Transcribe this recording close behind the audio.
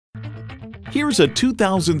Here's a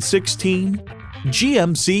 2016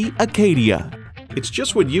 GMC Acadia. It's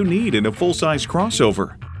just what you need in a full-size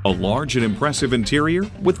crossover. A large and impressive interior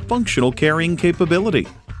with functional carrying capability.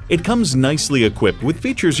 It comes nicely equipped with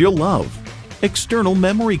features you'll love. External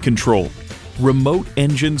memory control, remote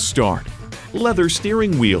engine start, leather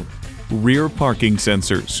steering wheel, rear parking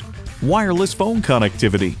sensors, wireless phone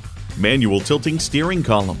connectivity, manual tilting steering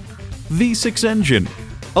column, V6 engine,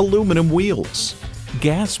 aluminum wheels,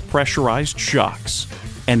 gas pressurized shocks,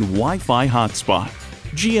 and Wi-Fi hotspot.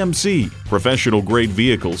 GMC, professional-grade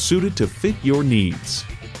vehicle suited to fit your needs.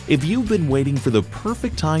 If you've been waiting for the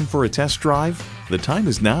perfect time for a test drive, the time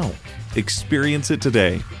is now. Experience it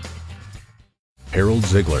today. Harold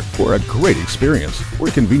Zeigler. For a great experience,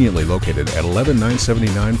 we're conveniently located at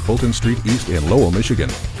 11979 Fulton Street East in Lowell, Michigan.